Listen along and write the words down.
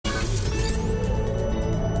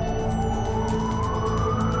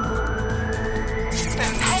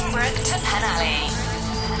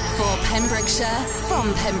Pembrokeshire,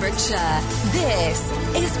 from Pembrokeshire, this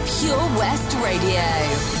is Pure West Radio.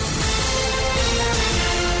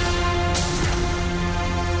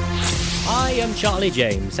 I am Charlie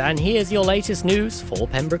James, and here's your latest news for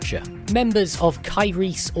Pembrokeshire. Members of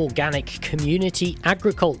Kyrese Organic Community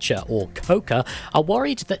Agriculture, or COCA, are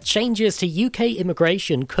worried that changes to UK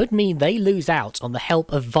immigration could mean they lose out on the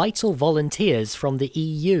help of vital volunteers from the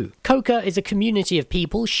EU. COCA is a community of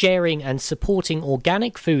people sharing and supporting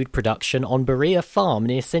organic food production on Berea Farm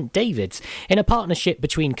near St David's. In a partnership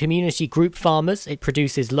between community group farmers, it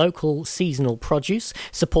produces local seasonal produce,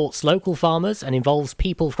 supports local farmers, and involves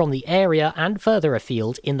people from the area and further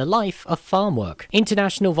afield in the life of farm work.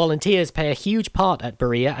 International volunteers play a huge part at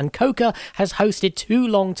Berea, and COCA has hosted 2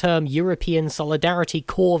 long-term European Solidarity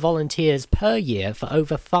Corps volunteers per year for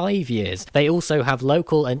over 5 years. They also have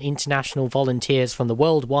local and international volunteers from the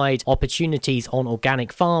worldwide Opportunities on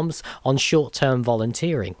Organic Farms on short-term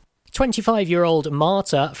volunteering. 25-year-old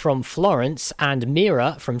Marta from Florence and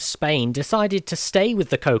Mira from Spain decided to stay with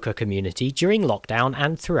the COCA community during lockdown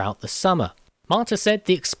and throughout the summer. Marta said,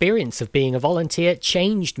 "The experience of being a volunteer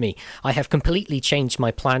changed me. I have completely changed my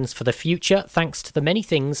plans for the future thanks to the many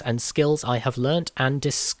things and skills I have learnt and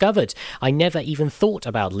discovered. I never even thought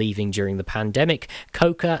about leaving during the pandemic.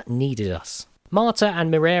 COCA needed us." Marta and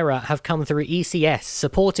Mirera have come through ECS,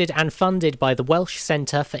 supported and funded by the Welsh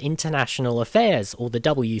Centre for International Affairs, or the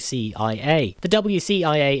WCIA. The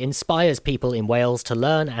WCIA inspires people in Wales to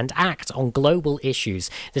learn and act on global issues.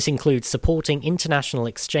 This includes supporting international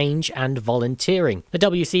exchange and volunteering. The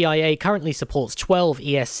WCIA currently supports 12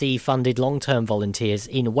 ESC-funded long-term volunteers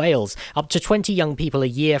in Wales. Up to 20 young people a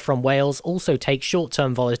year from Wales also take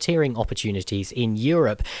short-term volunteering opportunities in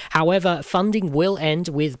Europe. However, funding will end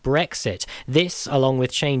with Brexit. This, along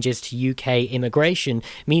with changes to UK immigration,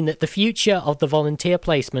 mean that the future of the volunteer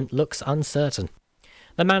placement looks uncertain.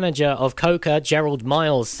 The manager of COCA, Gerald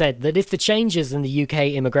Miles, said that if the changes in the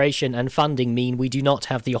UK immigration and funding mean we do not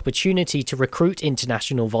have the opportunity to recruit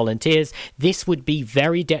international volunteers, this would be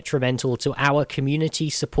very detrimental to our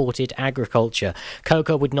community-supported agriculture.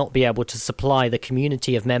 COCA would not be able to supply the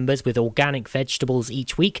community of members with organic vegetables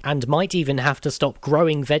each week and might even have to stop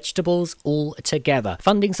growing vegetables altogether.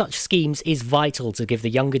 Funding such schemes is vital to give the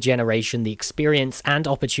younger generation the experience and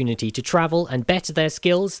opportunity to travel and better their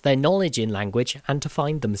skills, their knowledge in language, and to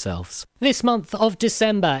find themselves. This month of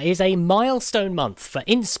December is a milestone month for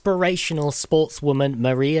inspirational sportswoman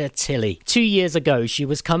Maria Tilley. 2 years ago, she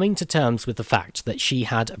was coming to terms with the fact that she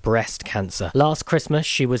had breast cancer. Last Christmas,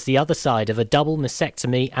 she was the other side of a double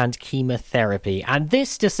mastectomy and chemotherapy. And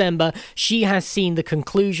this December, she has seen the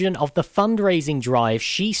conclusion of the fundraising drive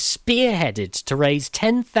she spearheaded to raise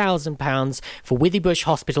 £10,000 for Withybush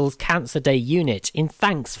Hospital's Cancer Day unit in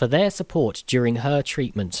thanks for their support during her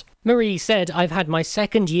treatment. Marie said, "I've had my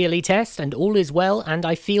second yearly test and all is well and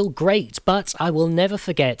I feel great, but I will never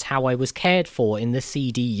forget how I was cared for in the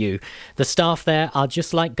CDU. The staff there are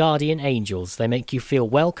just like guardian angels. They make you feel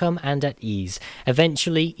welcome and at ease.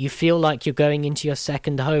 Eventually, you feel like you're going into your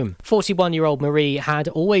second home." 41-year-old Marie had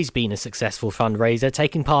always been a successful fundraiser,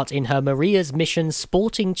 taking part in her Maria's Mission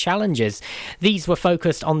Sporting Challenges. These were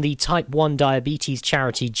focused on the Type 1 diabetes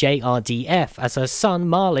charity JRDF, as her son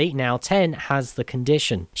Marley, now 10, has the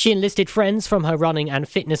condition. She enlisted friends from her running and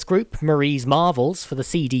fitness group, Marie's Marvels, for the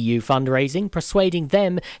CDU fundraising, persuading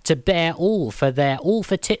them to bear all for their All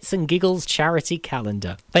for Tits and Giggles charity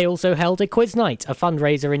calendar. They also held a quiz night, a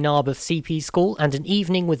fundraiser in Narberth CP School, and an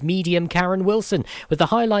evening with medium Karen Wilson, with the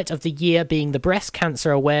highlight of the year being the Breast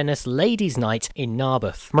Cancer Awareness Ladies' Night in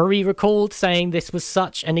Narberth. Marie recalled saying this was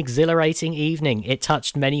such an exhilarating evening. It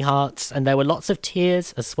touched many hearts, and there were lots of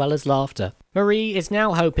tears as well as laughter. Marie is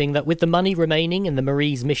now hoping that with the money remaining in the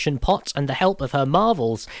Marie's Mission pot and the help of her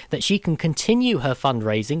Marvels, that she can continue her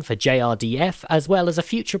fundraising for JRDF as well as a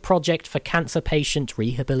future project for cancer patient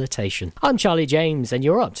rehabilitation. I'm Charlie James and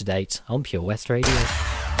you're up to date on Pure West Radio.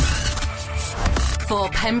 For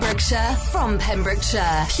Pembrokeshire, from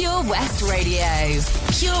Pembrokeshire, Pure West Radio.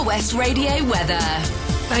 Pure West Radio weather.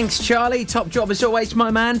 Thanks, Charlie. Top job as always,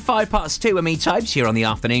 my man. 2:05 with me, Tobes, here on the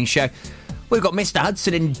afternoon show. We've got Mr.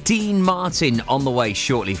 Hudson and Dean Martin on the way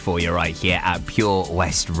shortly for you right here at Pure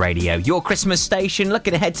West Radio. Your Christmas station.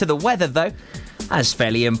 Looking ahead to the weather, though. That's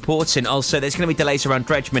fairly important. Also, there's going to be delays around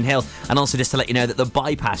Dredgman Hill, and also just to let you know that the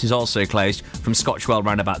bypass is also closed from Scotchwell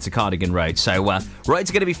roundabout to Cardigan Road. So, roads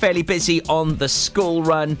are going to be fairly busy on the school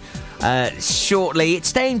run. shortly. It's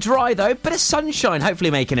staying dry though, bit of sunshine hopefully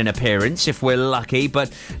making an appearance if we're lucky,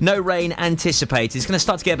 but no rain anticipated. It's going to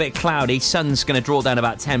start to get a bit cloudy. Sun's going to draw down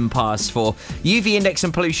about 10 past 4. UV index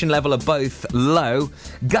and pollution level are both low.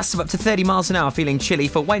 Gusts of up to 30 miles an hour, feeling chilly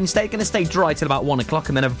for Wednesday. Going to stay dry till about 1 o'clock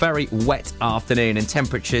and then a very wet afternoon, and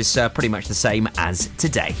temperatures pretty much the same as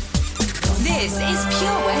today. This is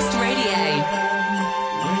Pure West Radio.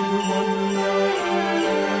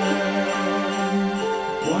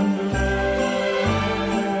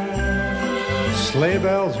 Sleigh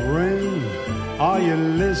bells ring, are you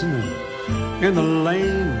listening? In the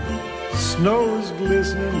lane, snow's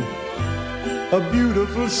glistening. A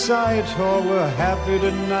beautiful sight, oh, we're happy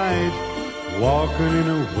tonight. Walking in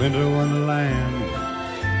a winter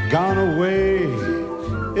wonderland. Gone away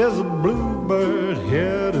is a bluebird,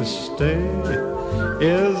 here to stay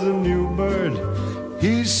is a new bird.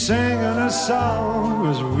 He's singing a song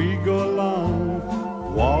as we go along.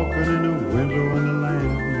 Walking in a winter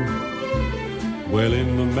wonderland. Well,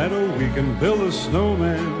 in the meadow we can build a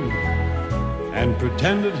snowman and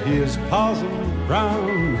pretend that he is Parson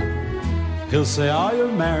Brown. He'll say, are you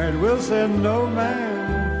married? We'll say, no,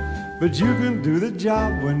 man, but you can do the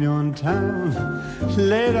job when you're in town.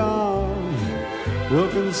 Later on, we'll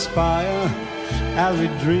conspire as we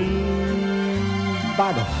dream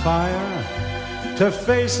by the fire to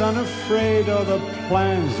face unafraid all the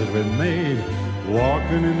plans that we made,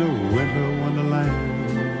 walking in the winter wonderland.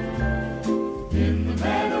 In the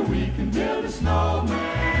meadow we can build a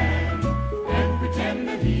snowman and pretend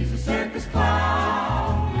that he's a circus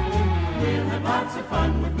clown. We'll have lots of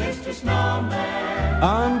fun with Mr. Snowman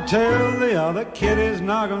until the other kiddies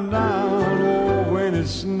knock him down. Oh, when it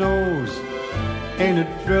snows, ain't it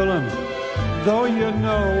thrilling? Though your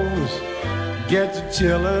nose gets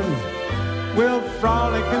chillin', we'll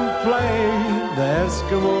frolic and play the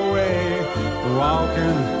Eskimo way,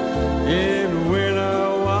 walking in winter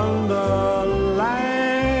wonderland.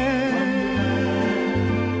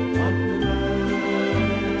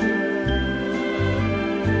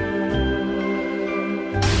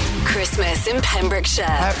 Christmas in Pembrokeshire.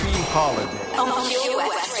 Happy holiday. On Pure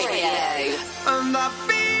West Radio. And I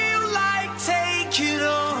feel like taking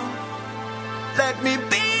on. Let me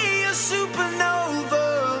be a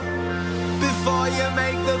supernova before you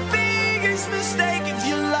make the biggest mistake of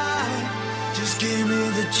your life. Just give me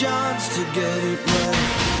the chance to get it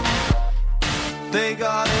right. They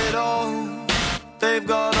got it all. They've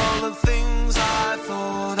got all the things I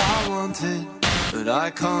thought I wanted, but I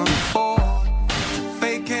can't afford to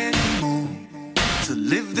fake anymore. To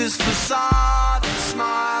live this facade and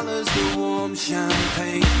smile as the warm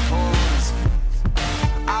champagne pours.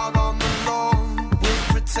 Out on the lawn, we'll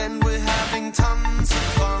pretend we're having tons of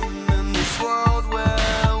fun in this world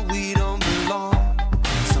where we don't belong.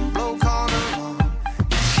 Some bloke on her lawn,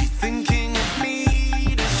 is she thinking of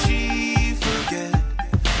me? Does she forget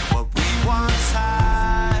what we once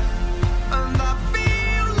had? And I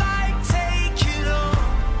feel like taking on.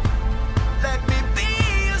 Let me be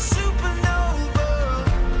a supernova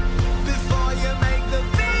before you make the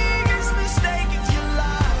biggest mistake of your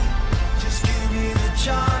life. Just give me the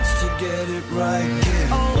chance to get it right.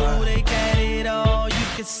 Oh, they get it all. You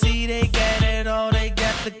can see they get it all. They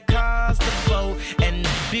got the cars, the boat, and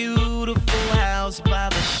the beautiful house by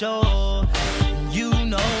the shore. You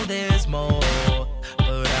know there's more,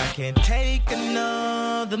 but I can't take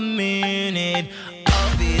another minute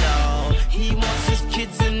of it all. He wants his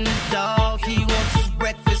kids and the dog. He wants his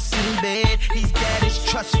breakfast in bed. He's got his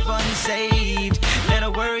trust fund saved. Let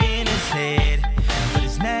a worry in his head, but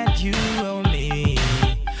it's not you or me.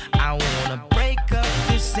 I wanna break up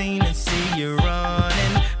this scene and see you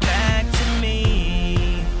running back to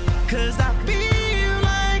me. 'Cause I feel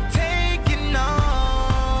like taking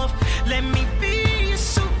off. Let me be a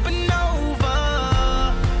supernova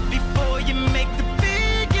before you make the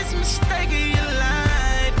biggest mistake of your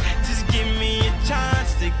life. Just give me a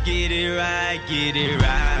chance to get it right, get it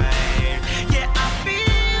right. Yeah, I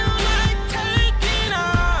feel like taking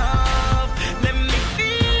off. Let me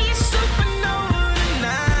be a supernova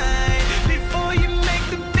tonight before you make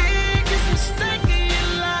the biggest mistake of your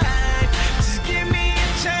life. Just give me a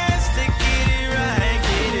chance to get it right,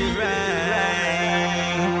 get it right.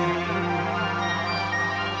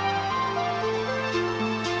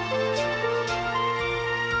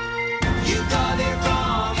 You got it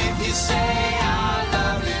wrong if you say our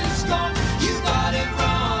love is gone. You got it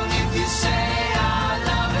wrong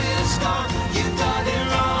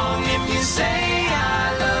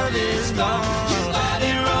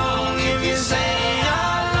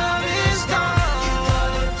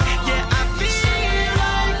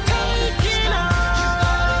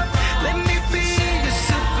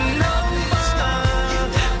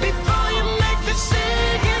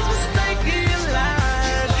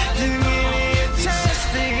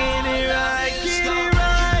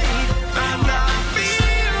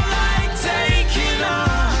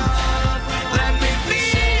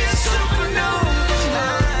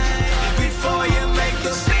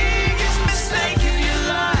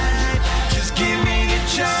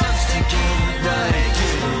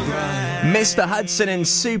Mr. Hudson and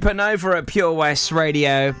Supernova at Pure West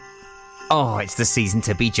Radio. Oh, it's the season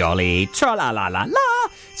to be jolly.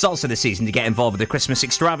 Tra-la-la-la-la. It's also the season to get involved with the Christmas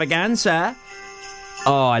extravaganza.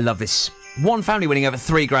 Oh, I love this. One family winning over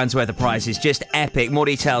 £3,000 worth of prizes. Just epic. More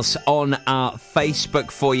details on our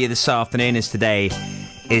Facebook for you this afternoon, as today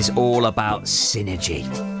is all about synergy.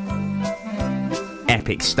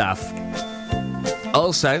 Epic stuff.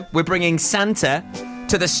 Also, we're bringing Santa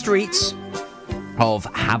to the streets of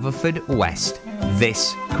Haverfordwest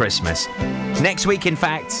this Christmas. Next week, in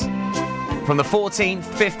fact, from the 14th,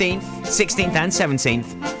 15th, 16th and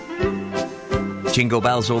 17th. Jingle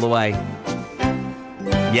bells all the way.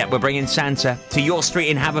 Yeah, we're bringing Santa to your street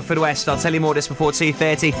in Haverfordwest. I'll tell you more just before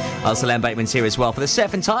 2:30. Also, Len Bateman's here as well for the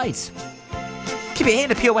Surf and Tides. Keep it here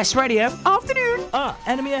to Pure West Radio. Afternoon.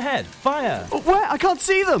 Enemy ahead. Fire. Oh, where? I can't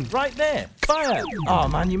see them. Right there. Fire. Oh,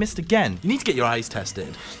 man, you missed again. You need to get your eyes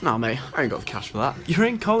tested. Nah, mate, I ain't got the cash for that. You're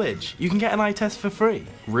in college. You can get an eye test for free.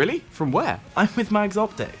 Really? From where? I'm with Mags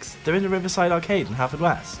Optics. They're in the Riverside Arcade in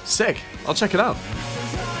Haverfordwest. Sick. I'll check it out.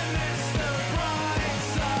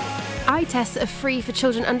 Eye tests are free for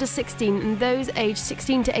children under 16 and those aged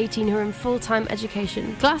 16 to 18 who are in full-time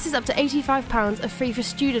education. Glasses up to £85 are free for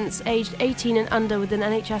students aged 18 and under with an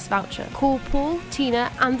NHS voucher. Call Paul,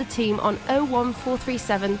 Tina and the team on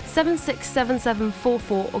 01437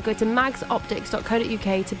 767744 or go to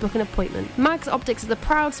magsoptics.co.uk to book an appointment. Mags Optics are the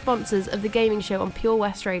proud sponsors of the gaming show on Pure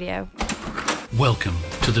West Radio. Welcome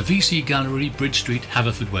to the VC Gallery, Bridge Street,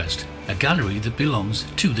 Haverfordwest, a gallery that belongs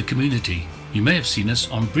to the community. You may have seen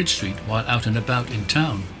us on Bridge Street while out and about in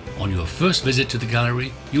town. On your first visit to the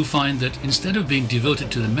gallery, you'll find that instead of being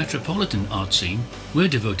devoted to the metropolitan art scene, we're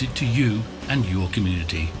devoted to you and your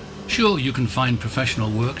community. Sure, you can find professional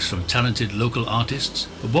works from talented local artists,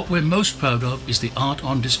 but what we're most proud of is the art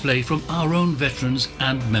on display from our own veterans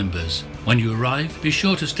and members. When you arrive, be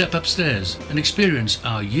sure to step upstairs and experience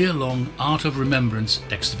our year-long Art of Remembrance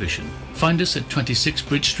exhibition. Find us at 26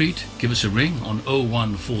 Bridge Street, give us a ring on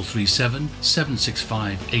 01437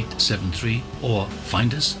 765 873 or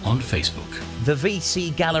find us on Facebook. The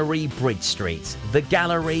VC Gallery, Bridge Street, the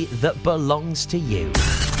gallery that belongs to you.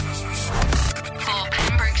 For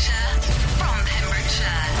Pembrokeshire, from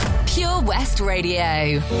Pembrokeshire, Pure West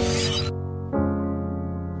Radio.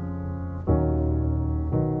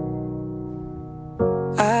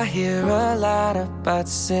 I hear a lot about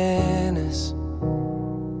sinners.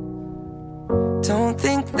 Don't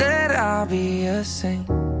think that I'll be a saint,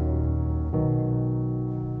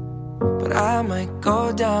 but I might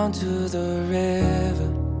go down to the river.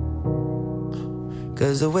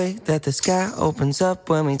 'Cause the way that the sky opens up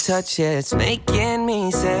when we touch it, it's making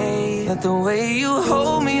me say that the way you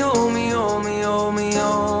hold me, hold me, hold me, hold me,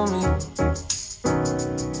 hold me,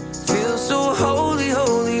 feels so holy,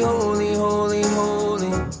 holy, holy, holy,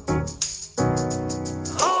 holy.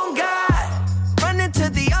 Oh God, running to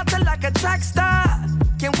the altar like a track star.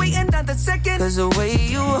 Can't wait another second. 'Cause the way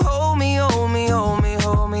you hold me, hold me, hold me,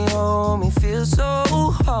 hold me, hold me, feels so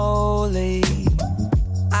holy.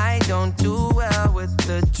 I don't do well with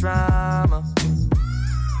the drama,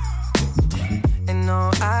 and no,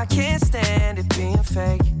 I can't stand it being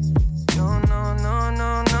fake. No, no, no,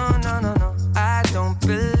 no, no, no, no, no. I don't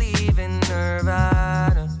believe in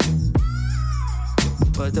Nirvana,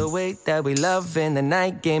 but the way that we love in the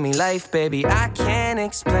night gave me life, baby. I can't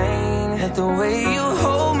explain it. The way you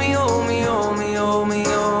hold me, hold me, hold me, hold me,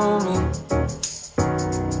 hold me,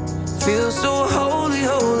 feels so holy,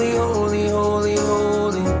 holy, holy, holy,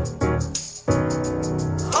 holy.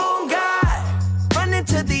 Oh God, running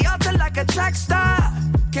to the altar like a track star.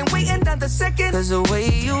 Can't wait another second. 'Cause the way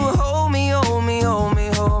you hold me, hold me, hold me,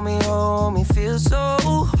 hold me, hold me, feels so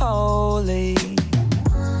holy.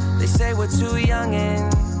 They say we're too young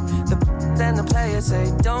and then the players say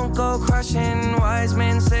don't go crushing. Wise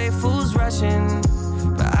men say fools rushing,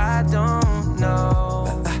 but I don't know.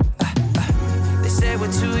 They say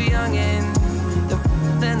we're too young and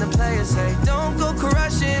then the players say don't go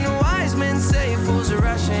crushing. Wise men say fools are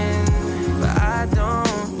rushing, but I don't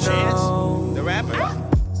know. Chance, the rapper.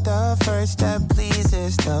 The first step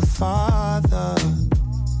pleases the Father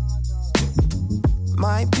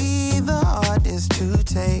might be the hardest to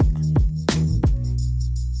take,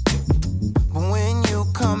 but when you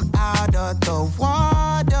come out of the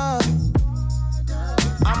water,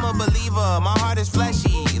 I'm a believer, my heart is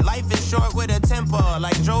fleshy. Life is short with a temper,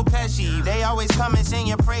 like Joe Pesci. They always come and sing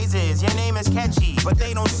your praises, your name is catchy, but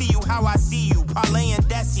they don't see you how I see you. Parlay and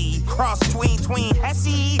Desi, cross tween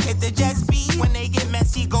Hesse. Hit the jet speed, when they get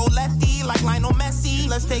messy, go lefty, like Lionel Messi.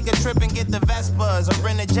 Let's take a trip and get the Vespas, or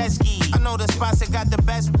rent a jet ski. I know the spots that got the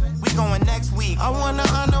best, we going next week. I wanna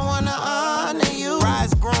honor you.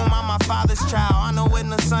 Rise groom, I'm my father. father's child. I know when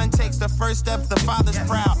the son takes the first step, the father's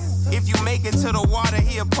proud. If you make it to the water,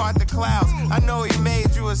 he'll part the clouds. I know he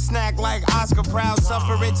made you a snack like Oscar Proud.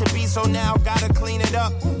 Suffer it to be, so now gotta clean it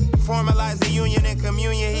up. Formalize the union and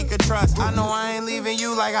communion he could trust. I know I ain't leaving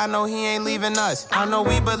you like I know he ain't leaving us. I know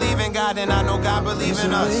we believe in God and I know God believe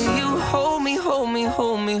in us. You hold me, hold me,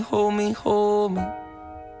 hold me, hold me, hold me.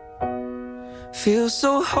 Feel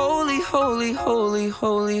so holy, holy, holy,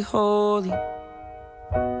 holy, holy.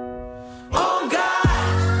 Oh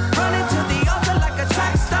God, running to the altar like a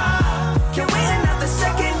track star. Can we another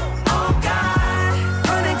second? Oh God,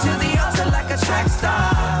 running to the altar like a track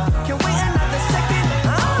star. Can we another second?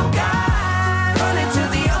 Oh God, running to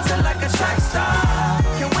the altar like a track star.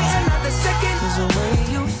 Can we another second? 'Cause the way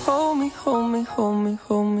you hold me, hold me, hold me,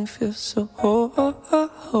 hold me, feel so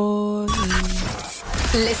holy.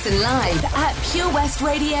 Listen live at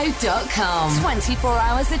purewestradio.com. 24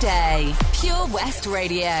 hours a day. Pure West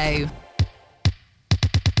Radio.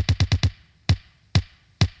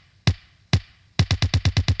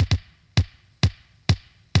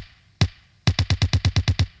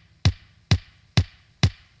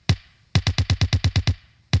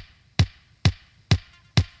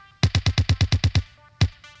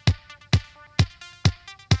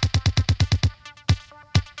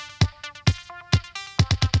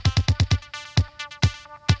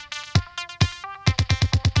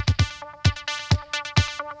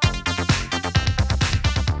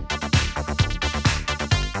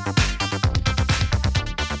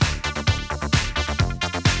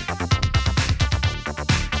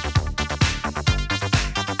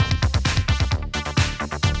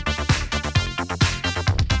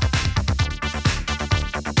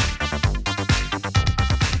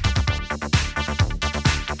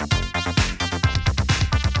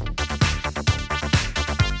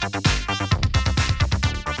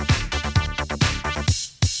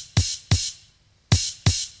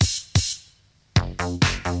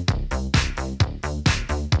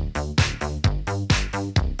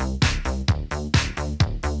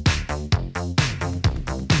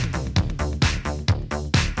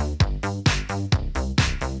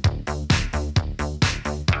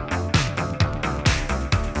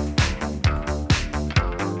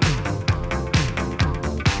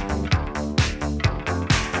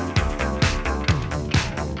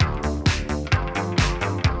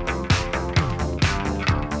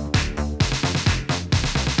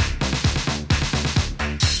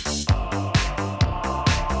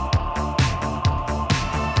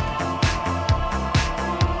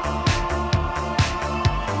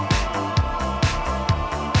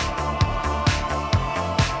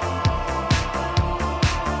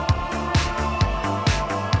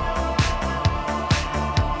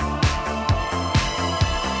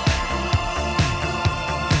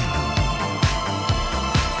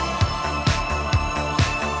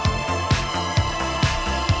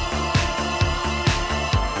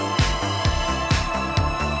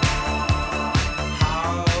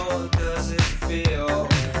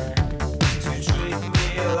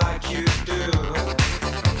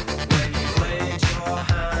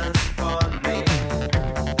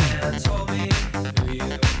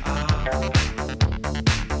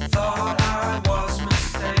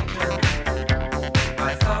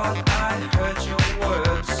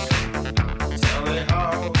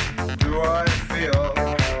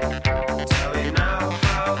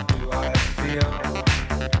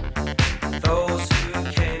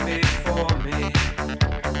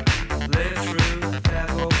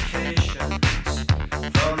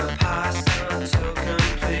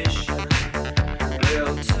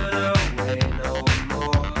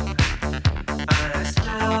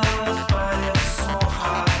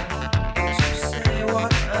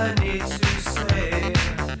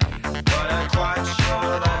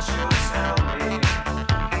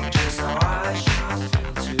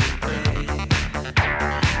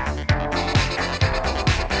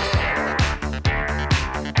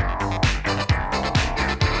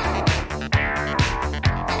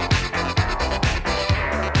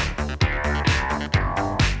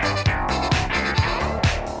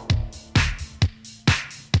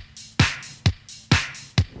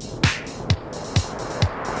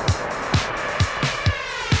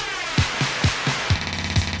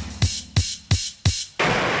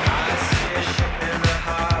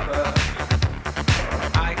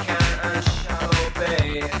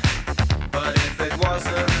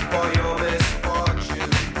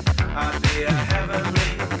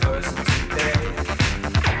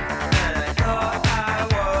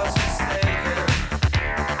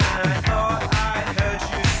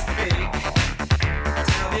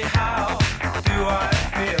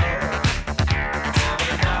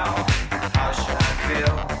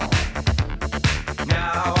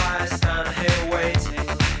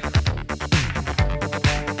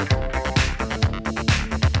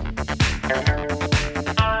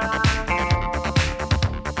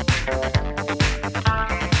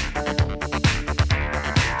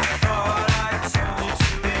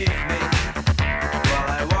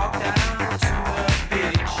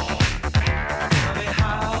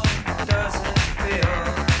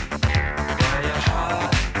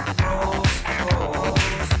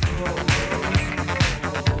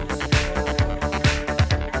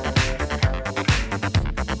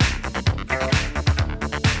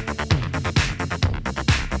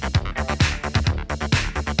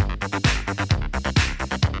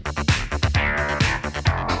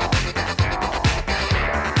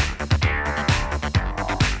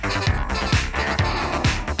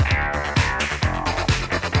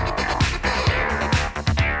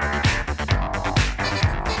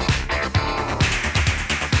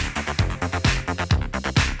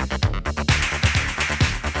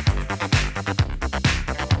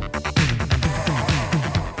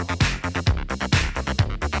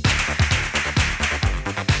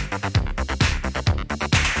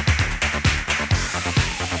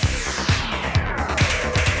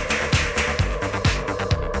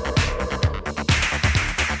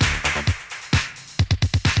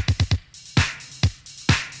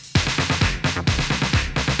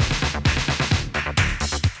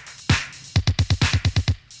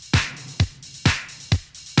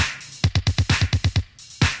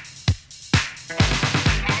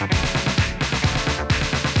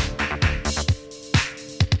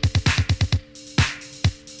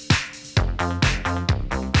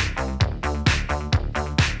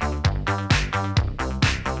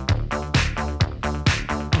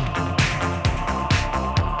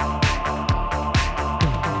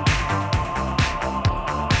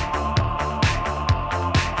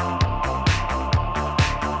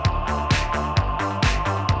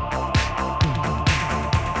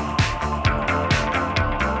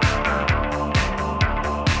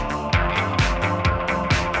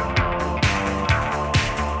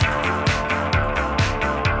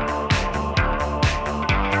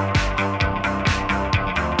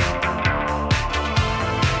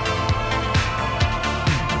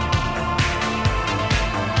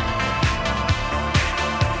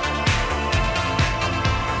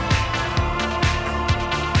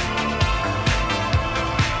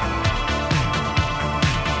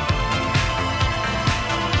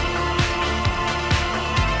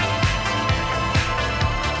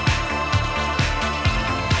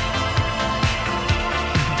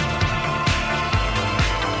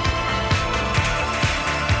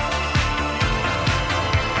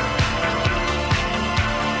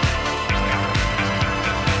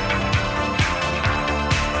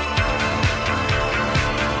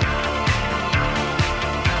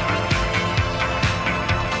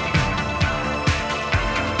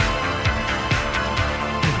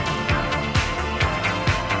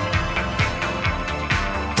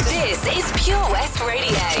 This is Pure West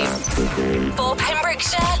Radio. For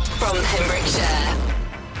Pembrokeshire, from Pembrokeshire.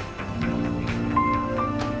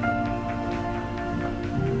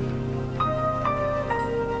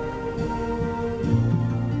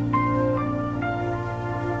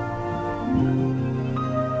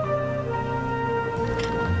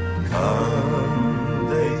 Come,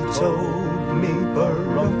 they told me,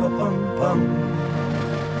 ba-rum-pa-pum-pum,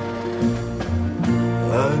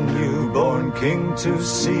 a newborn king to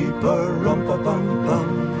see,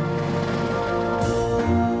 ba-rum-pa-pum-pum.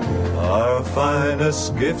 Our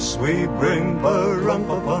finest gifts we bring,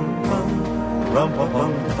 ba-rum-pa-pum-pum,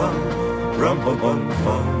 rum-pa-pum-pum,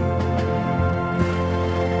 rum-pa-pum-pum.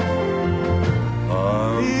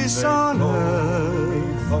 Peace on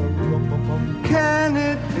earth, can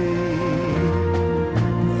it be?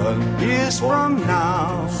 Years from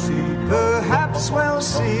now, perhaps we'll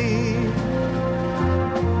see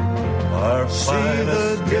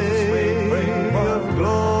the day of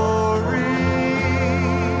glory.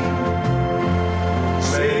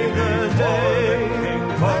 See the day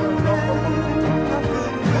when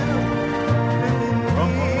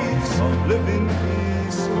live in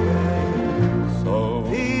peace again. So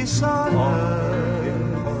peace on earth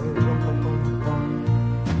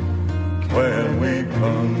when we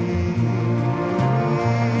come.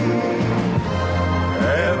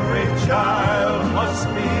 Every child must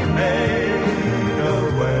be made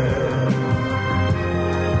aware.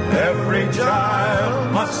 Every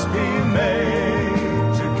child must be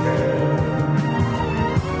made to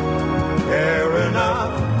care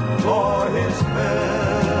enough for his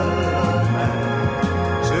fellow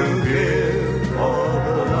man, to give all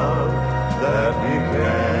the love that he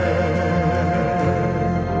can.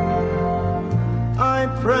 I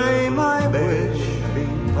pray my wish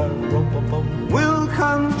will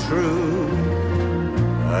come true.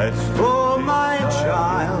 As for my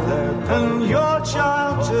child and your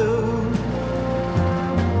child too,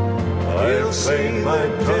 I'll see the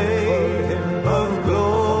day of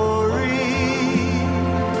glory.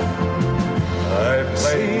 I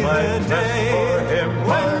see the day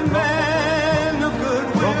when men of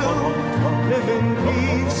goodwill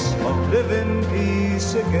live in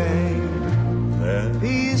peace again. And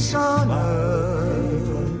peace on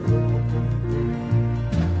earth,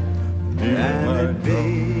 can it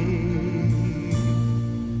be?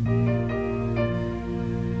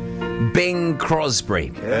 Bing Crosby.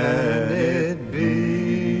 Can it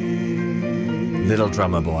be? Little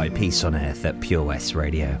Drummer Boy, Peace on Earth at Pure West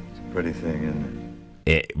Radio. It's a pretty thing, isn't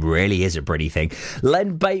it? It really is a pretty thing.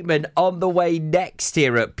 Len Bateman on the way next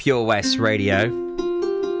here at Pure West Radio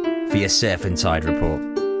for your Surf and Tide report.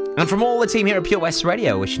 And from all the team here at Pure West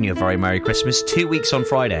Radio, wishing you a very Merry Christmas. 2 weeks on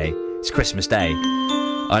Friday, it's Christmas Day.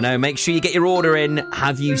 I know, make sure you get your order in.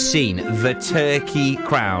 Have you seen the Turkey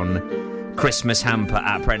Crown Christmas hamper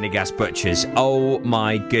at Prendergast Butchers? Oh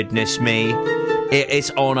my goodness me. It is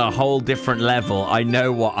on a whole different level. I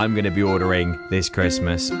know what I'm going to be ordering this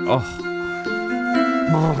Christmas. Oh.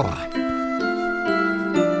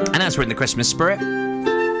 And as we're in the Christmas spirit,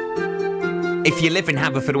 if you live in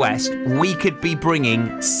Haverfordwest, we could be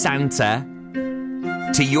bringing Santa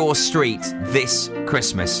to your street this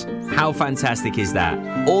Christmas. How fantastic is that?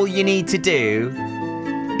 All you need to do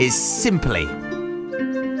is simply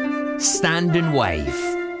stand and wave.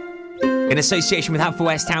 In association with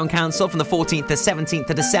Haverfordwest Town Council, from the 14th to 17th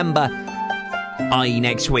of December, i.e.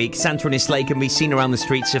 next week, Santa and his sleigh can be seen around the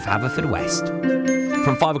streets of Haverfordwest.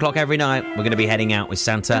 From 5 o'clock every night, we're going to be heading out with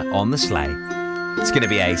Santa on the sleigh. It's going to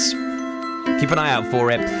be ace. Keep an eye out for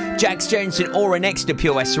it. Jax Jones and Aura next to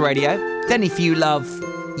Pure West Radio. Then if you love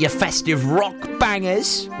your festive rock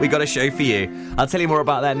bangers, we got a show for you. I'll tell you more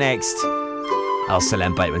about that next. Also,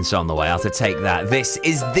 Len Bateman's on the way. I'll have to take that. This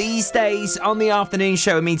is These Days on the Afternoon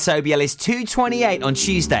Show with me, Toby Ellis, 2:28 on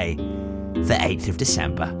Tuesday, the 8th of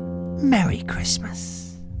December. Merry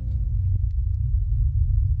Christmas.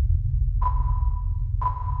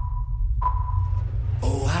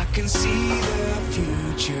 Oh, I can see the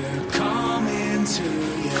future coming to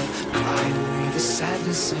you, cry away the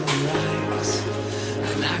sadness in your eyes.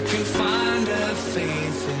 And I can find a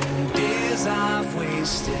faith in days I've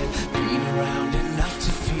wasted, been around enough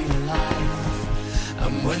to feel alive.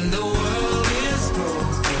 And when the world is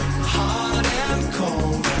broken, hard and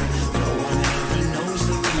cold, no one ever knows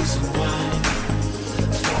the reason why.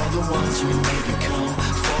 For the ones we may become,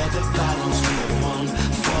 for the battles we have won,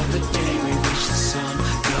 for the day we reach the sun,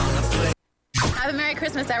 gonna play. Have a Merry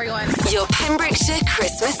Christmas, everyone. Your Pembrokeshire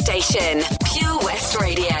Christmas station, Pure West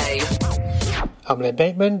Radio. I'm Len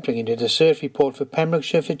Bateman, bringing you the Surf Report for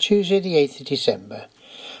Pembrokeshire for Tuesday the 8th of December.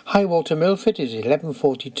 High water Milford is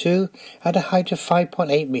 1142 at a height of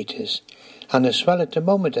 5.8 metres, and the swell at the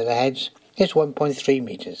moment of the heads is 1.3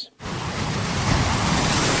 metres.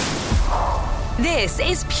 This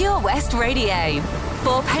is Pure West Radio.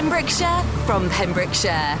 For Pembrokeshire, from Pembrokeshire.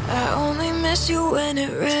 I only miss you when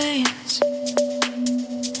it rains,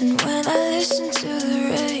 and when I listen to the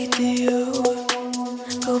radio.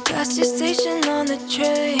 Go past your station on the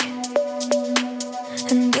train,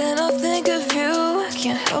 and then I'll think of you.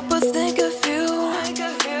 Can't help but think of you.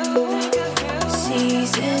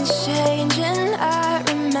 Seasons change and I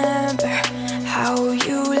remember how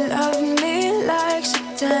you loved me like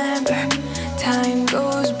September. Time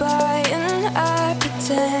goes by and I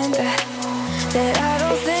pretend that I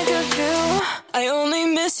don't think of you. I only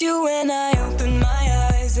miss you when I open my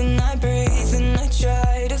eyes and I breathe and I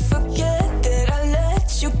try to forget that I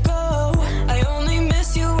let you go. I only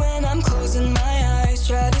miss you when I'm closing my eyes,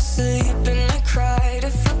 try to sleep and I cry to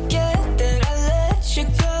forget that I let you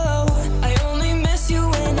go. I only miss you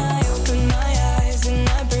when I open my eyes and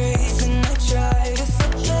I breathe and I try to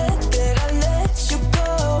forget that I let you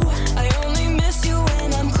go. I only miss you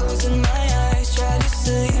when I'm closing my eyes, try to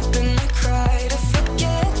sleep and I cry to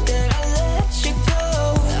forget that I let you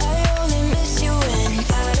go. I only miss you when I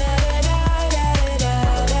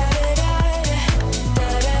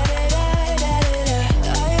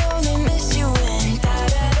only miss you when I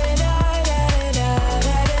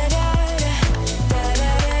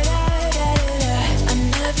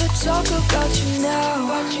never talk about you now.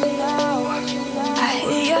 I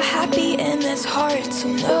hear you're happy and that's hard to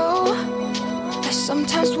know. I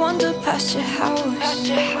sometimes wander past your house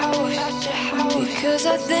because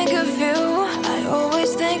I think of you. I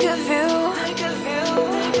always think of you.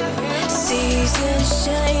 Seasons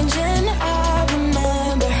change and I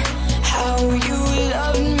remember how you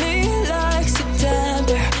loved me like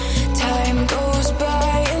September. Time goes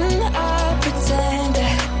by and I pretend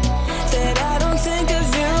that I don't think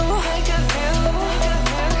of you.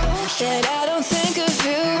 That I don't think of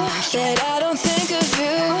you. That I don't think of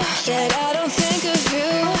you. That I don't think of you.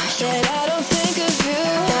 That I don't think of you.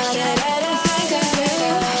 That I don't think of you.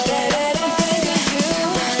 That I don't think of you.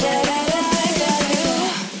 That I don't think of you.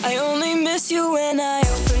 I only miss you when I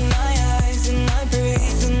open my eyes and I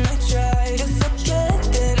breathe and I try to forget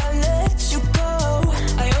that I let you go.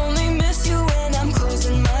 I only miss you when I'm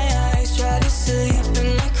closing my eyes, try to sleep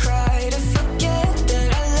and I cry to forget that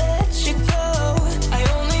I let you go. I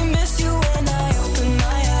only miss you when I open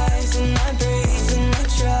my eyes and I breathe and I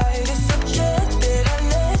try to forget that I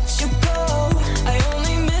let you go. I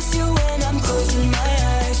only miss you when I'm closing my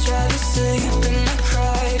eyes, try to sleep and I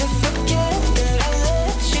cry to forget that I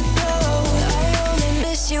let you go. I only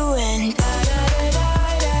miss you when I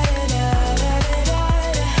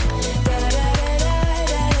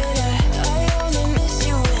only miss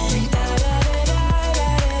you when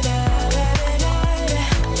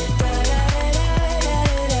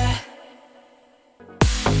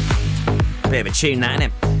Bit of a tune, that,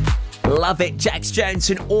 innit? Love it. Jax Jones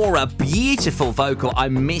and Aura. Beautiful vocal. I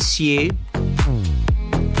Miss You.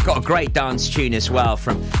 Got a great dance tune as well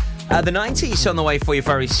from the 90s on the way for you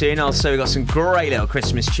very soon. Also, we've got some great little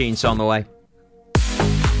Christmas tunes on the way.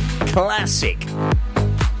 Classic.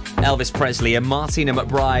 Elvis Presley and Martina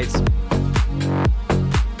McBride.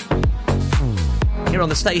 Here on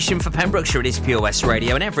the station for Pembrokeshire, it is Pure West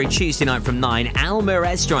Radio, and every Tuesday night from 9, Al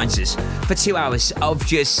Murez joins us for 2 hours of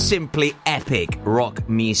just simply epic rock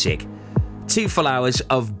music. 2 full hours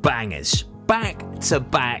of bangers. Back to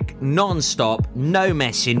back, non-stop, no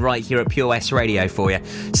messing, right here at Pure West Radio for you.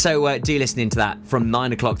 So do listen into that from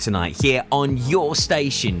 9 o'clock tonight here on your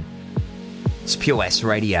station. It's Pure West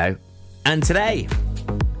Radio. And today,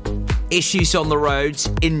 issues on the roads,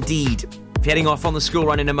 indeed. If you're heading off on the school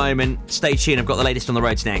run in a moment, stay tuned. I've got the latest on the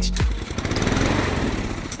roads next.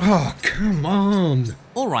 Oh, come on.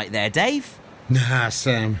 All right there, Dave. Nah,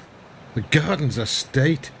 Sam. The garden's a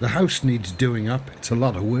state. The house needs doing up. It's a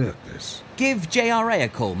lot of work, this. Give JRA a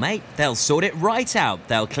call, mate. They'll sort it right out.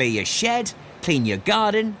 They'll clear your shed, clean your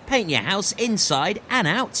garden, paint your house inside and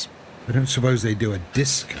out. I don't suppose they do a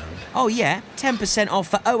discount. Oh yeah, 10% off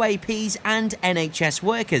for OAPs and NHS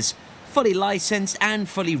workers. Fully licensed and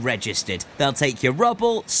fully registered. They'll take your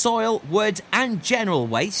rubble, soil, wood and general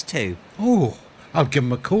waste too. Oh, I'll give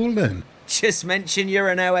them a call then. Just mention you're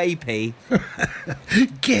an OAP.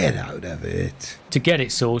 Get out of it. To get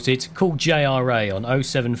it sorted, call JRA on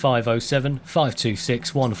 07507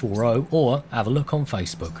 526 140 or have a look on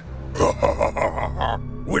Facebook.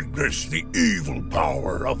 Witness the evil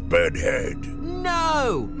power of Bedhead.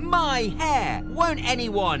 no! My hair! Won't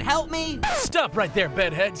anyone help me? Stop right there,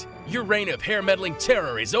 bedheads. Your reign of hair-meddling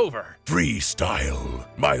terror is over. Freestyle,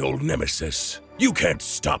 my old nemesis. You can't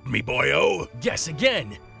stop me, boyo. Guess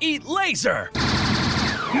again. Eat laser!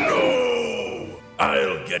 No!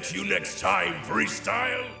 I'll get you next time,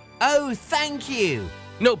 Freestyle. Oh, thank you.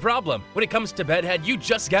 No problem. When it comes to bedhead, you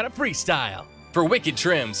just gotta freestyle. For wicked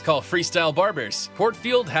trims, call Freestyle Barbers,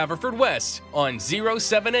 Portfield, Haverfordwest, on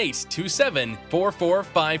 07827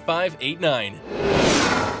 445589.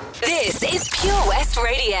 This is Pure West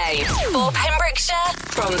Radio for Pembrokeshire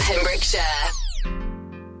from Pembrokeshire.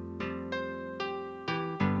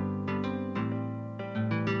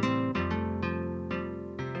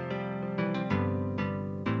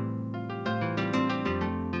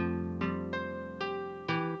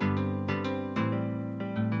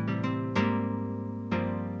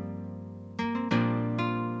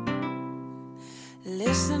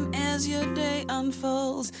 Listen as your day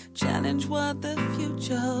unfolds, challenge what the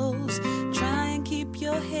future holds. Try and keep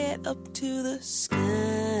your head up to the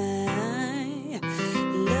sky.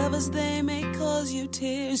 Lovers, they may cause you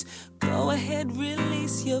tears. Go ahead,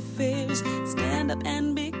 release your fears. Stand up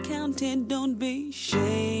and be counted, don't be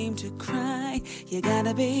ashamed to cry. You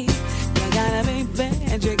gotta be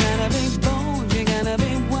bad, you gotta be bold, you gotta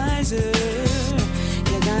be wiser.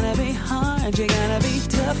 You gotta be hard, you gotta be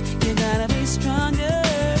tough, you gotta be stronger.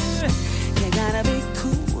 You gotta be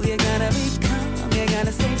cool, you gotta be calm, you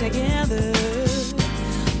gotta stay together.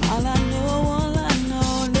 All I know,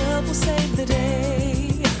 love will save the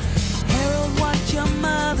day. Herald what your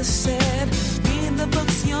mother said, read the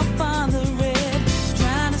books your father read.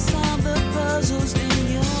 Trying to solve the puzzles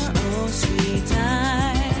in your own sweet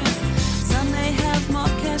time. Some may have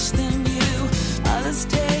more cash than you, others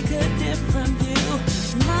take a different view.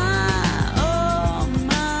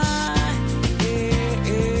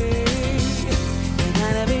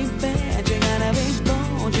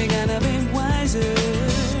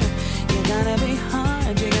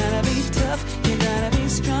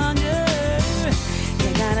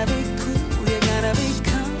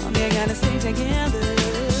 Together.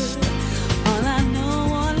 All I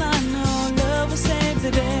know, love will save the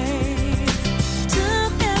day.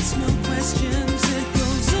 Time asks no questions, it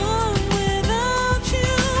goes on without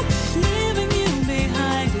you, leaving you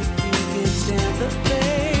behind if you can stand the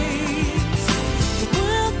pace. The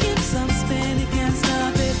world keeps on spinning, can't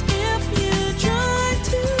stop it if you try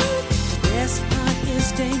to. The best part is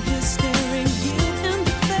danger staring you in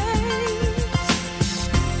the face.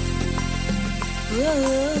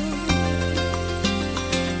 Whoa.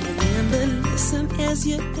 As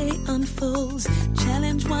your day unfolds,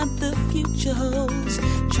 challenge what the future holds.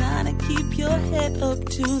 Try to keep your head up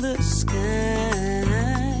to the sky.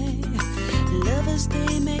 Lovers,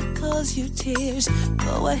 they may cause you tears.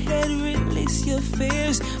 Go ahead, release your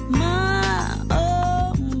fears. My,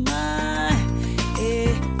 oh my,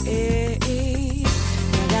 eh, eh, eh.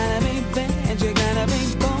 You gotta be bad, you gotta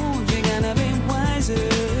be bold, you gotta be wiser.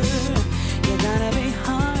 You gotta be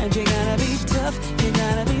hard, you gotta be tough, you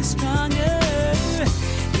gotta be stronger.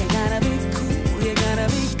 You gotta be cool, you gotta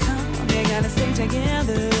be calm, you gotta stay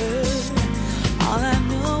together. All I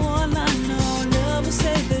know, love will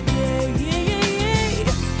save the day. You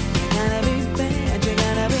gotta be bad, you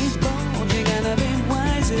gotta be bold, you gotta be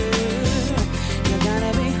wiser. You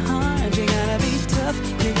gotta be hard, you gotta be tough,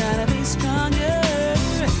 you gotta be stronger.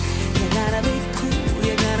 You gotta be cool,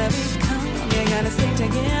 you gotta be calm, you gotta stay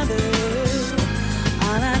together.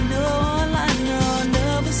 All I know,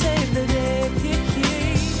 love will save the day.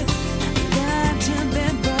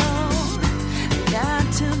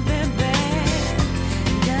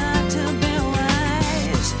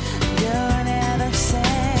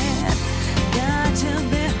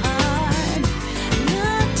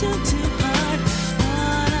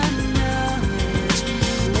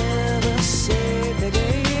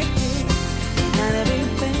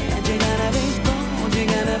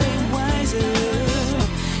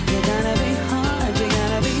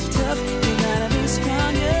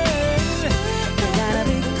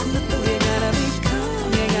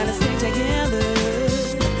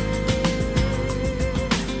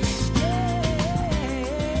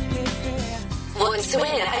 To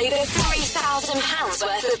win over £3,000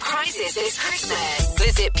 worth of prizes this Christmas.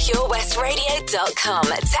 Visit purewestradio.com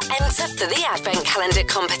to enter for the Advent Calendar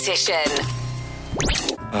competition.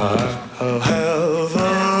 I'll have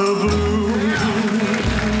a blue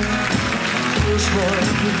Christmas.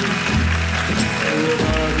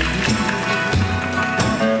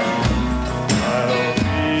 I'll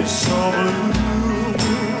be so blue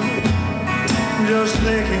just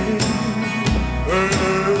thinking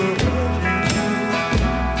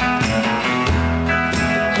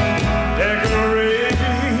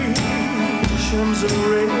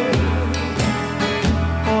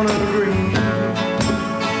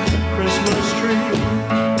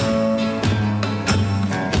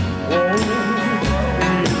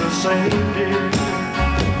reindeer.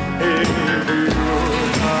 If you're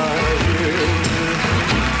my dear.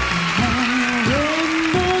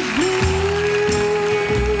 When those blue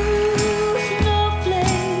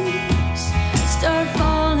snowflakes start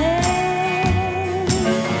falling,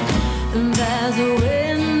 that's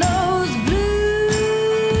when those blue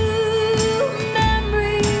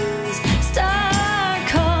memories start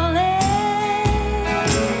calling.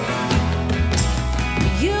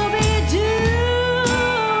 You'll be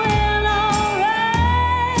doing alright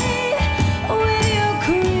with your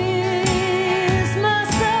Christmas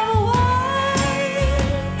of white,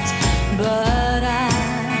 but I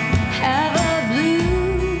have a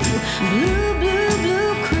blue, blue, blue,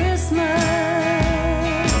 blue Christmas.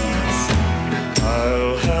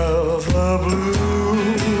 I'll have a blue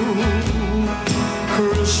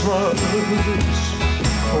Christmas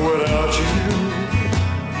without you.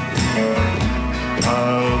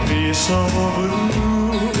 I'll be so blue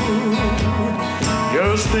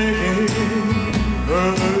just thinking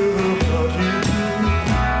about you.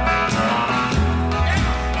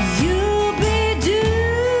 You'll be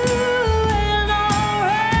doing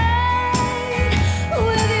alright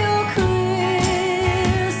with your Christmas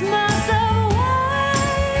of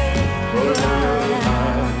white, but I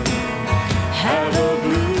have a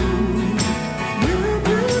blue, blue,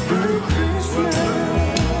 blue, blue Christmas.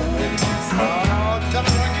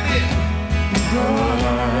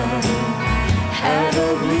 Have a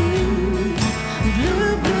blue,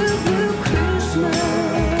 blue, blue, blue Christmas.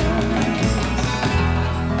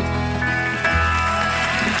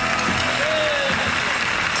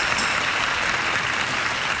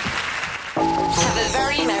 Have a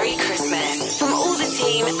very Merry Christmas from all the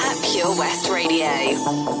team at Pure West Radio.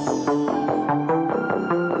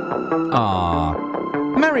 Ah,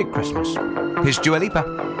 Merry Christmas. Here's Dua Lipa.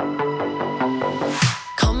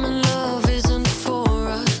 Common love isn't for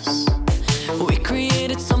us. We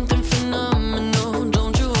created something phenomenal.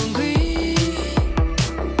 Don't you agree?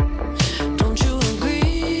 Don't you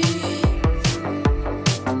agree?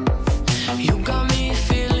 You got me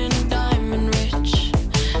feeling diamond rich.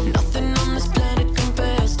 Nothing on this planet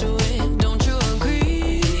compares to it. Don't you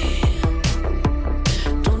agree?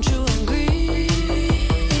 Don't you agree?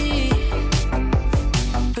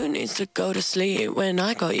 Who needs to go to sleep when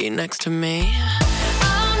I got you next to me?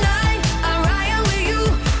 All night, I ride with you.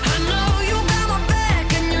 I know you got my back,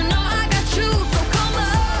 and you know I got you. So come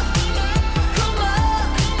up, come up,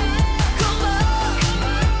 come up.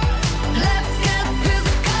 Let's get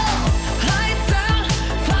physical. Lights out,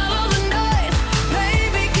 follow the noise.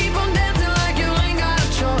 Baby, keep on dancing like you ain't got a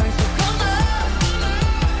choice. So come up,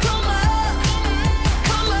 come up,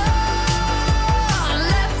 come on.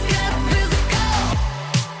 Let's get physical.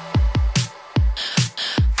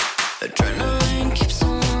 Adrenaline keeps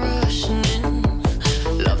on rushing in.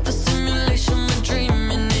 Love the simulation we're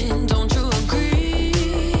dreaming in. Don't you agree?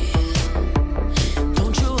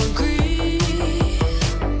 Don't you agree?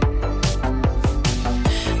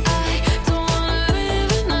 I don't wanna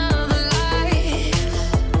live another life,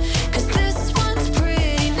 'cause this one's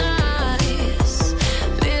pretty nice.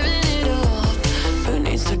 Living it up. Who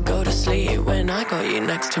needs to go to sleep when I got you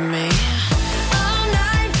next to me? All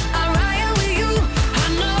night, I ride with you. I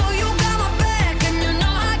know you got my back, and you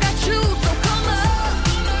know I got you. So come up,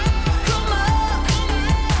 come up,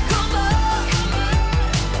 come up.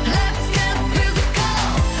 Let's get physical.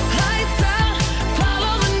 Lights out,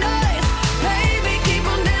 follow the noise. Baby, keep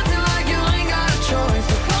on dancing like you ain't got a choice.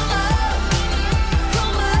 So come up,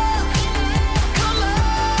 come up, come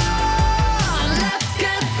on. Let's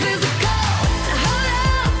get physical. Hold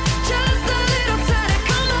up, just a little tighter.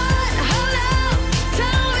 Come on, hold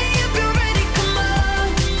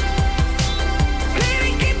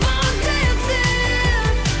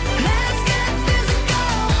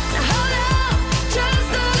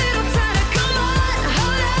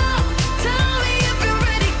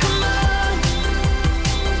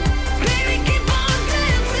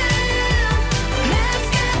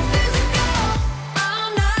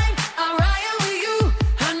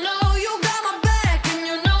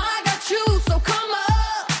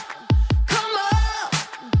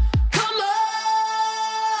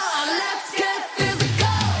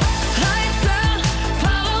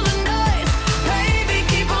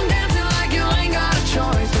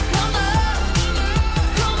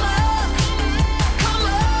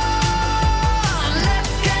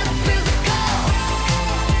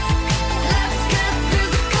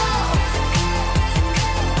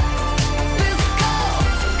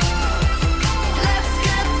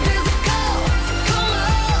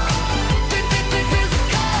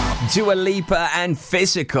Dua Lipa and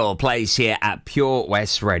Physical plays here at Pure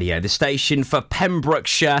West Radio, the station for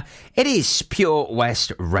Pembrokeshire. It is Pure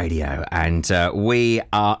West Radio, and we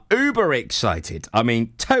are uber excited. I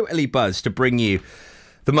mean, totally buzzed to bring you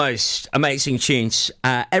the most amazing tunes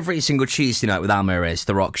every single Tuesday night with Al Mirez,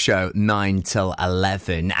 The Rock Show, 9 till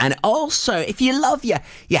 11. And also, if you love your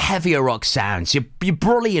heavier rock sounds, your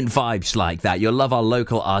brilliant vibes like that, you'll love our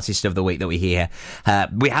local artist of the week that we hear.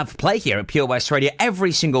 We have play here at Pure West Radio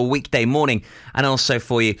every single weekday morning, and also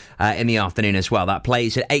for you in the afternoon as well. That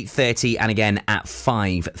plays at 8:30 and again at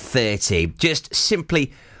 5:30. Just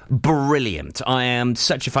simply brilliant. I am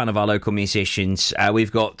such a fan of our local musicians.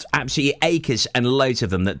 We've got absolutely acres and loads of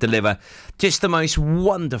them that deliver just the most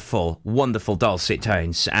wonderful, wonderful dulcet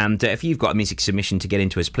tones. And if you've got a music submission to get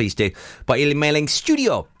into us, please do by emailing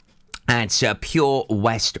studio at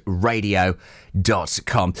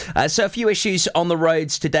purewestradio.com. So a few issues on the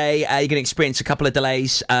roads today. You're going to experience a couple of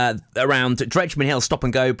delays around Dredgeman Hill stop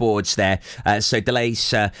and go boards there. So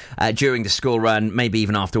delays during the school run, maybe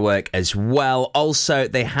even after work as well. Also,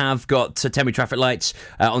 they have got temporary traffic lights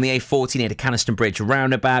on the A40 near the Canaston Bridge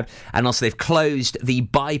roundabout. And also they've closed the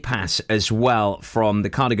bypass as well from the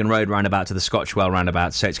Cardigan Road roundabout to the Scotchwell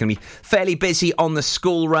roundabout. So it's going to be fairly busy on the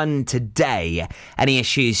school run today. Any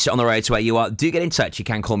issues on the roads where you are, do get in touch. You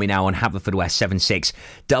can call me now on Haverfordwest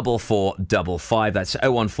 764455. That's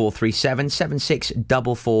 01437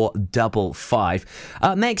 764455.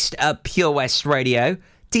 Next, Pure West Radio,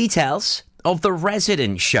 details of the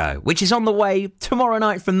Resident Show, which is on the way tomorrow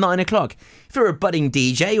night from 9 o'clock. If you're a budding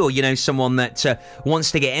DJ or you know someone that wants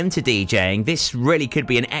to get into DJing, this really could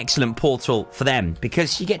be an excellent portal for them,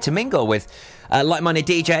 because you get to mingle with like-minded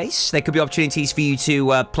DJs. There could be opportunities for you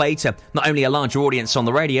to play to not only a larger audience on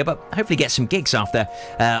the radio, but hopefully get some gigs after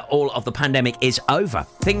all of the pandemic is over.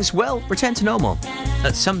 Things will return to normal.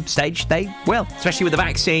 At some stage, they will, especially with the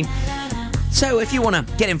vaccine. So if you want to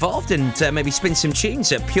get involved and maybe spin some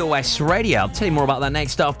tunes at Pure West Radio, I'll tell you more about that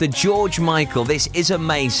next after George Michael. This is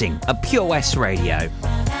amazing at Pure West Radio.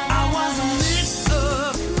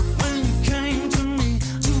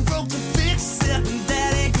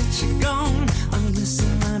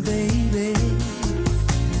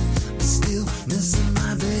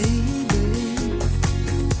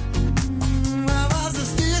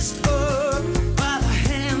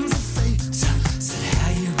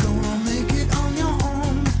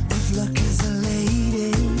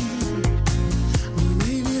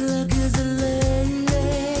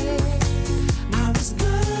 I was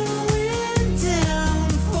good.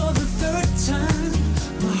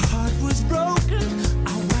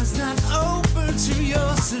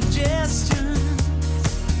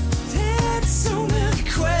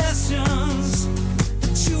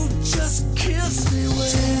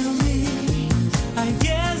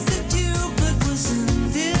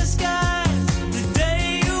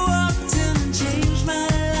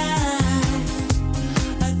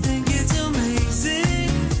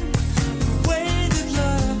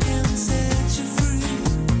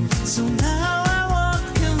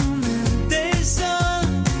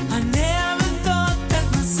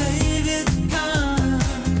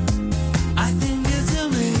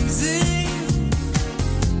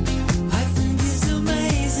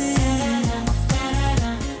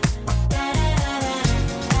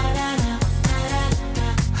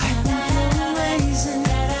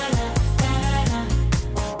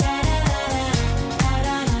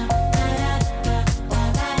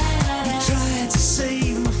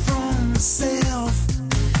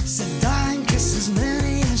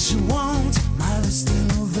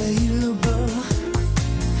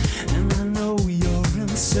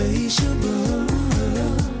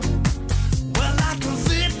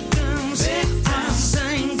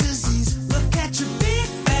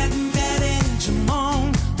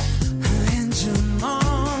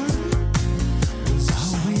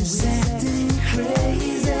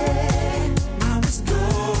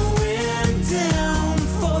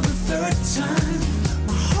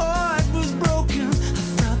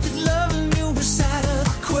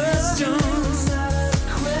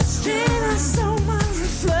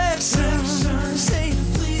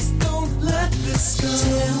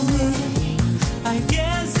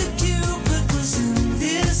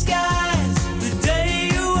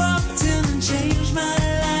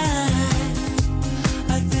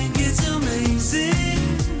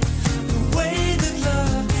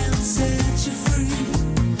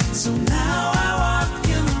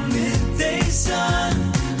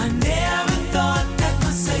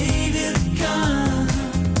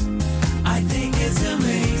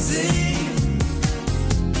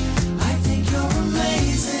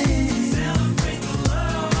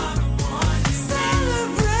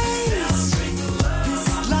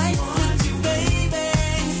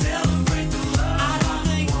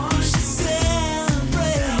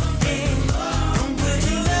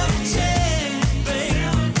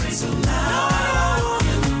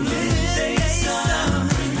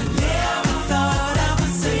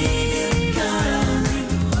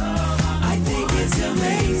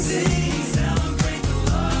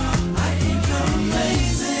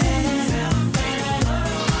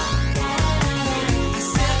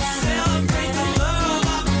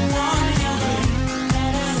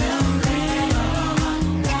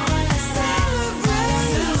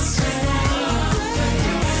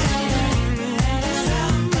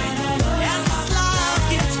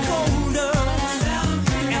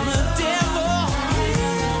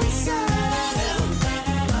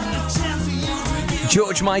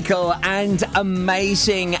 George Michael and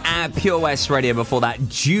Amazing at Pure West Radio. Before that,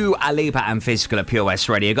 Dua Lipa and Physical at Pure West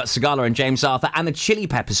Radio. Got Sigala and James Arthur and the Chili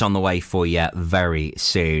Peppers on the way for you very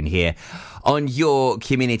soon here on your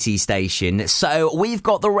community station. So we've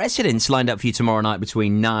got the residents lined up for you tomorrow night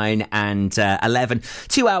between 9 and 11.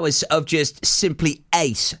 2 hours of just simply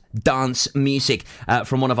ace dance music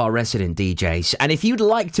from one of our resident DJs. And if you'd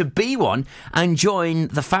like to be one and join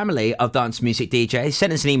the family of dance music DJs,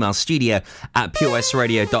 send us an email,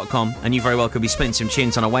 studio@purewestradio.com, and you very well could be spinning some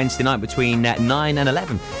tunes on a Wednesday night between 9 and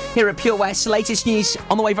 11. Here at Pure West, latest news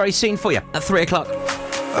on the way very soon for you at 3 o'clock.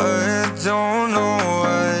 I don't know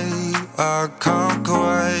why I can't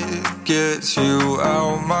quite get you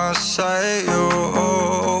out my sight. You're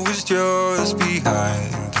always just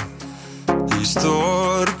behind. These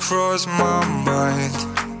thoughts cross my mind.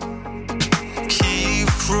 Keep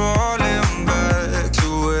crawling back to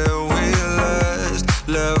where we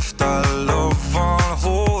left our love on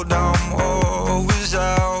hold. I'm always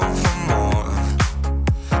out for more.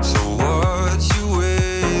 So what you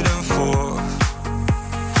waiting for?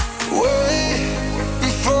 Wait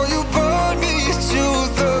before you burn me to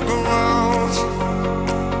the ground.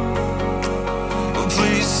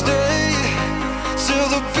 Please stay till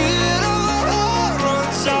the beat of my heart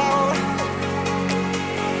runs out.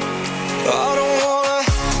 I don't wanna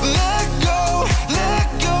let go,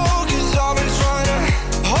 'cause I've been trying to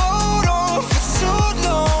hold on for too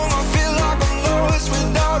long. I feel like I'm lost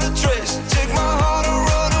without a trace. Take my heart and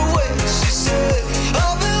run away. She said,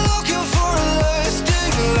 I've been looking for a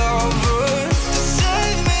lasting lover.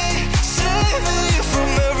 Save me from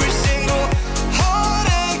every single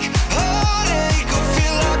heartache. I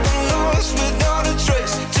feel like I'm lost without a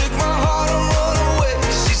trace. Take my heart and run away.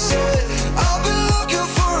 She said, I've been looking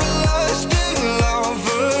for a lasting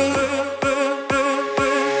lover.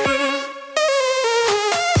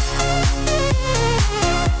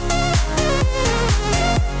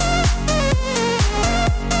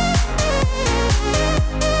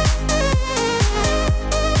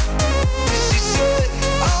 She said,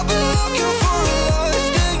 I've been looking for a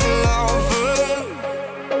lasting lover.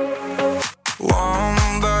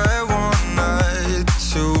 One by one night,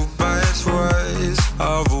 two by twice,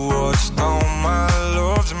 I've watched all my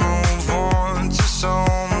loves move on to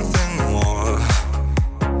something more.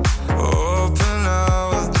 Open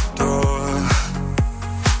out the door.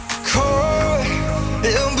 Caught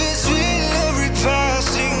in between every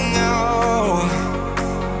passing hour.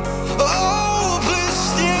 Oh, please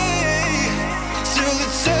stay till the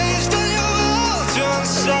taste of your mouth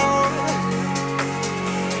turns sour.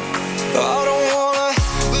 I don't wanna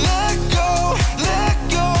let go,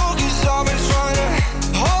 'cause I've been trying to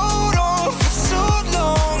hold on for too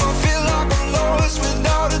long. I feel like I'm lost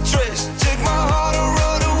without a trace. Take my heart and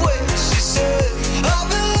run away. She said, I've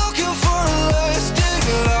been looking for a lasting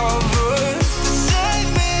lover. Save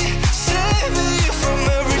me from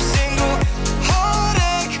every single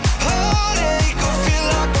heartache. I feel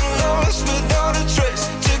like I'm lost without a trace.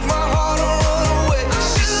 Take my heart and run away.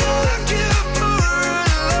 She said, looking for a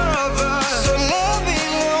lover. So let me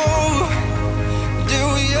know, did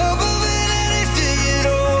we ever mean anything at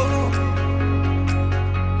all?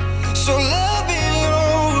 So let me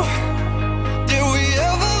know, did we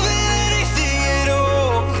ever mean anything at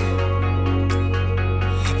all?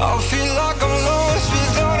 I feel like I'm lost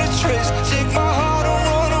without a trace. Take my heart and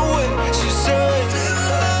run away. She said,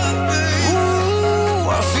 ooh,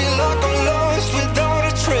 I feel like I'm lost without a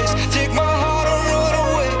trace. Take my heart and run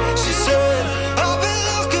away. She said, I've been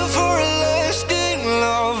looking for a lasting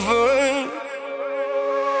lover.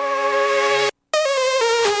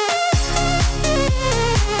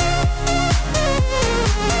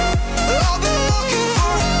 I've been looking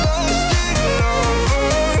for a lasting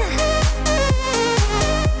lover.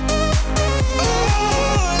 Oh,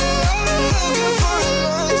 I've been looking for a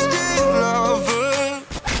lasting lover.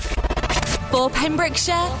 For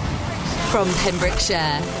Pembrokeshire, from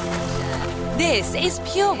Pembrokeshire. This is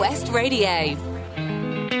Pure West Radio.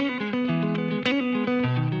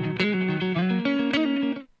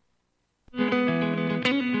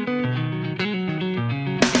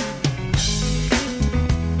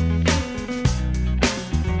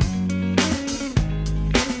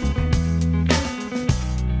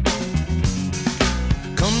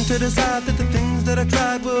 Come to decide that the things that I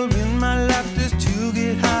tried were in my life just to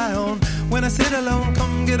get high on. When I sit alone,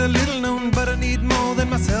 come get a little known, but I need more than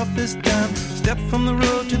myself this time. Step from the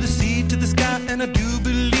road to the sea to the sky, and I do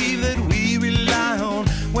believe that we rely on.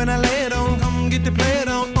 When I lay it on, come get to play it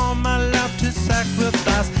on, all my life to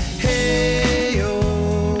sacrifice. Hey,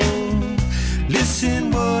 oh,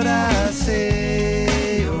 listen what I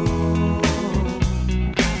say, oh.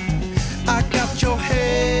 I got your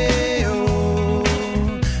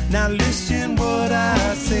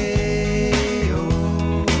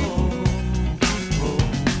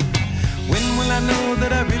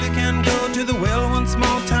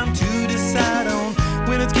small time to decide on.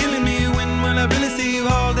 When it's killing me, when will I really see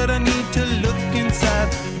all that I need to look inside?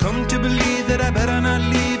 Come to believe that I better not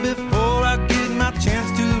leave before I get my chance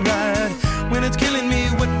to ride. When it's killing me,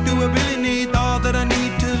 what do I really need? All that I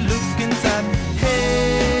need to look inside.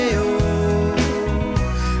 Hey, oh,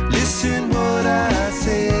 listen what I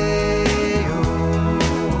say, oh.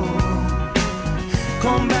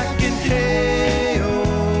 Come back and hey, oh,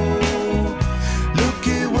 look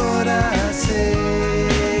at what I say,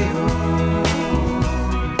 oh.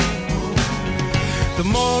 The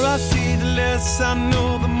more I see, the less I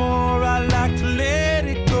know, the more I like to let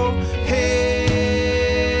it go. Hey,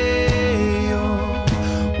 oh,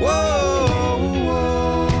 whoa,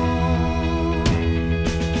 whoa.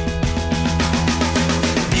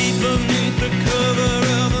 Deep beneath the cover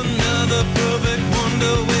of another perfect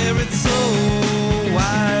wonder where it's so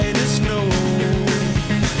white as snow.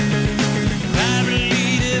 Privately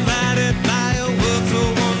divided by a world so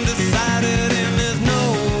undecided, and there's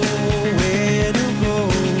nowhere to go.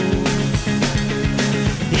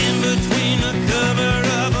 In between the cover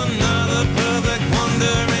of another perfect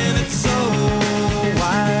wonder, and it's so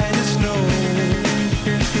white as snow.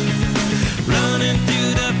 Running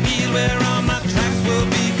through the field where all my tracks will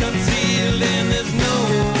be concealed, and there's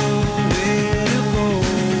nowhere to go.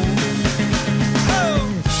 Oh!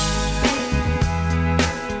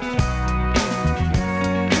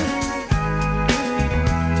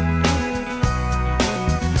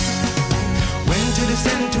 When to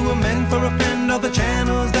descend to amend for a friend all the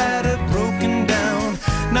channels that have broken down.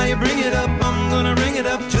 Now you bring it up, I'm gonna ring it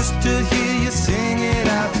up just to hear you sing it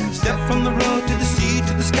out. Step from the road to the sea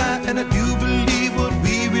to the sky, and I do believe what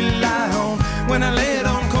we rely on. When I lay it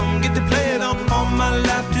on, come get to play it on, all my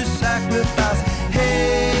life to sacrifice.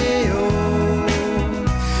 Hey, oh,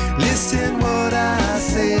 listen what I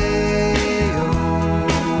say, oh.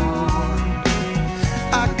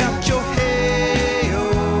 I got your hey, oh,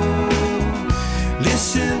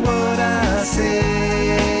 listen what I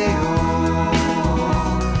say, oh.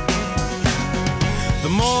 The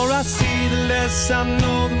more I see, the less I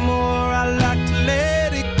know, the more I like to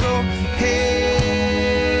let it go.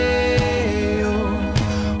 Hey, oh,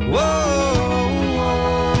 whoa, whoa.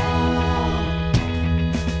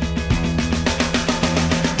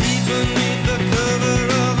 Deep beneath the cover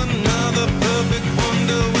of another perfect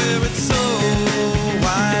wonder where it's so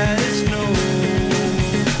white as snow.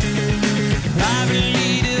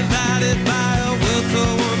 Privately divided by a world so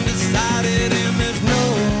undecided, and there's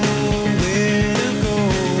nowhere to go.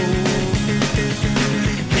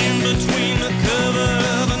 In between the cover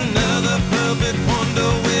of another perfect wonder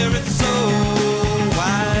where it's so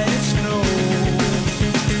white as snow.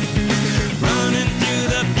 Running through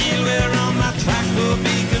the field where all my tracks will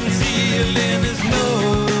be concealed, and there's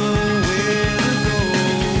nowhere to go.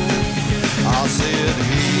 I said,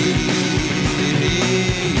 hey,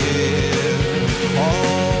 yeah,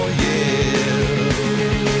 oh yeah.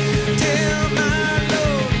 Tell my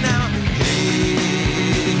Lord now, hey,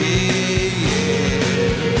 yeah,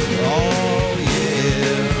 oh yeah.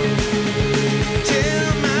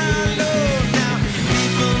 Tell my Lord now,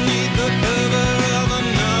 deep beneath the cover of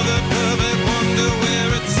another perfect wonder where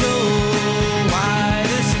it's so white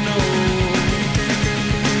as snow.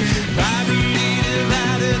 Privately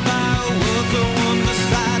divided by a world so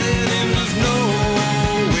undecided, and there's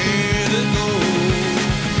nowhere to go.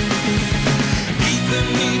 Deep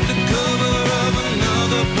beneath the cover of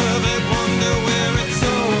another perfect wonder where it's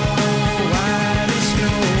so white as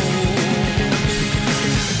snow.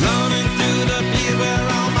 Running through the field where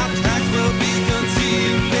all my tracks will be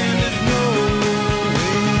concealed, and there's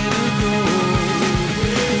nowhere to go.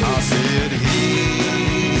 I said, hey,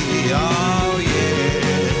 oh yeah,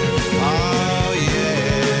 oh yeah.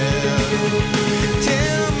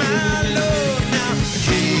 Tell my Lord now,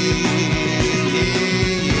 hey, yeah,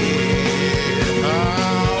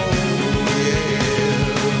 oh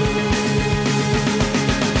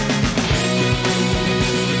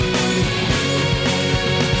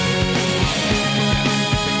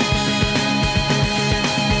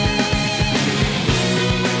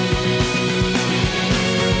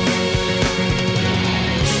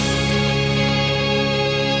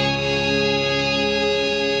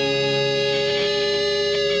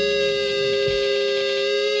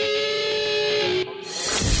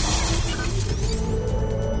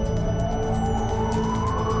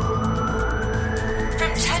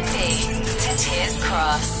From Tenby to Tears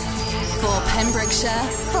Cross. For Pembrokeshire,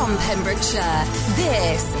 from Pembrokeshire,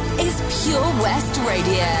 this is Pure West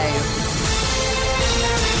Radio.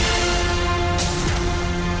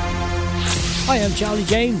 I am Charlie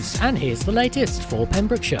James, and here's the latest for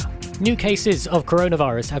Pembrokeshire. New cases of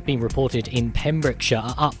coronavirus have been reported in Pembrokeshire,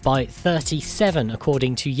 up by 37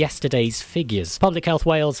 according to yesterday's figures. Public Health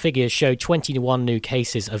Wales figures show 21 new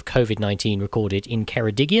cases of COVID-19 recorded in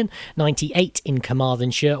Ceredigion, 98 in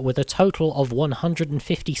Carmarthenshire, with a total of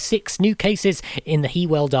 156 new cases in the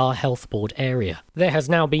Hywel Health Board area. There has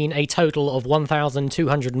now been a total of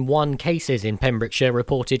 1,201 cases in Pembrokeshire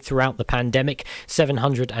reported throughout the pandemic,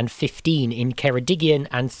 715 in Ceredigion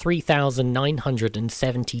and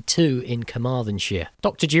 3,972 in Carmarthenshire.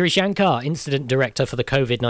 Dr. Giri Shankar, Incident Director for the COVID-19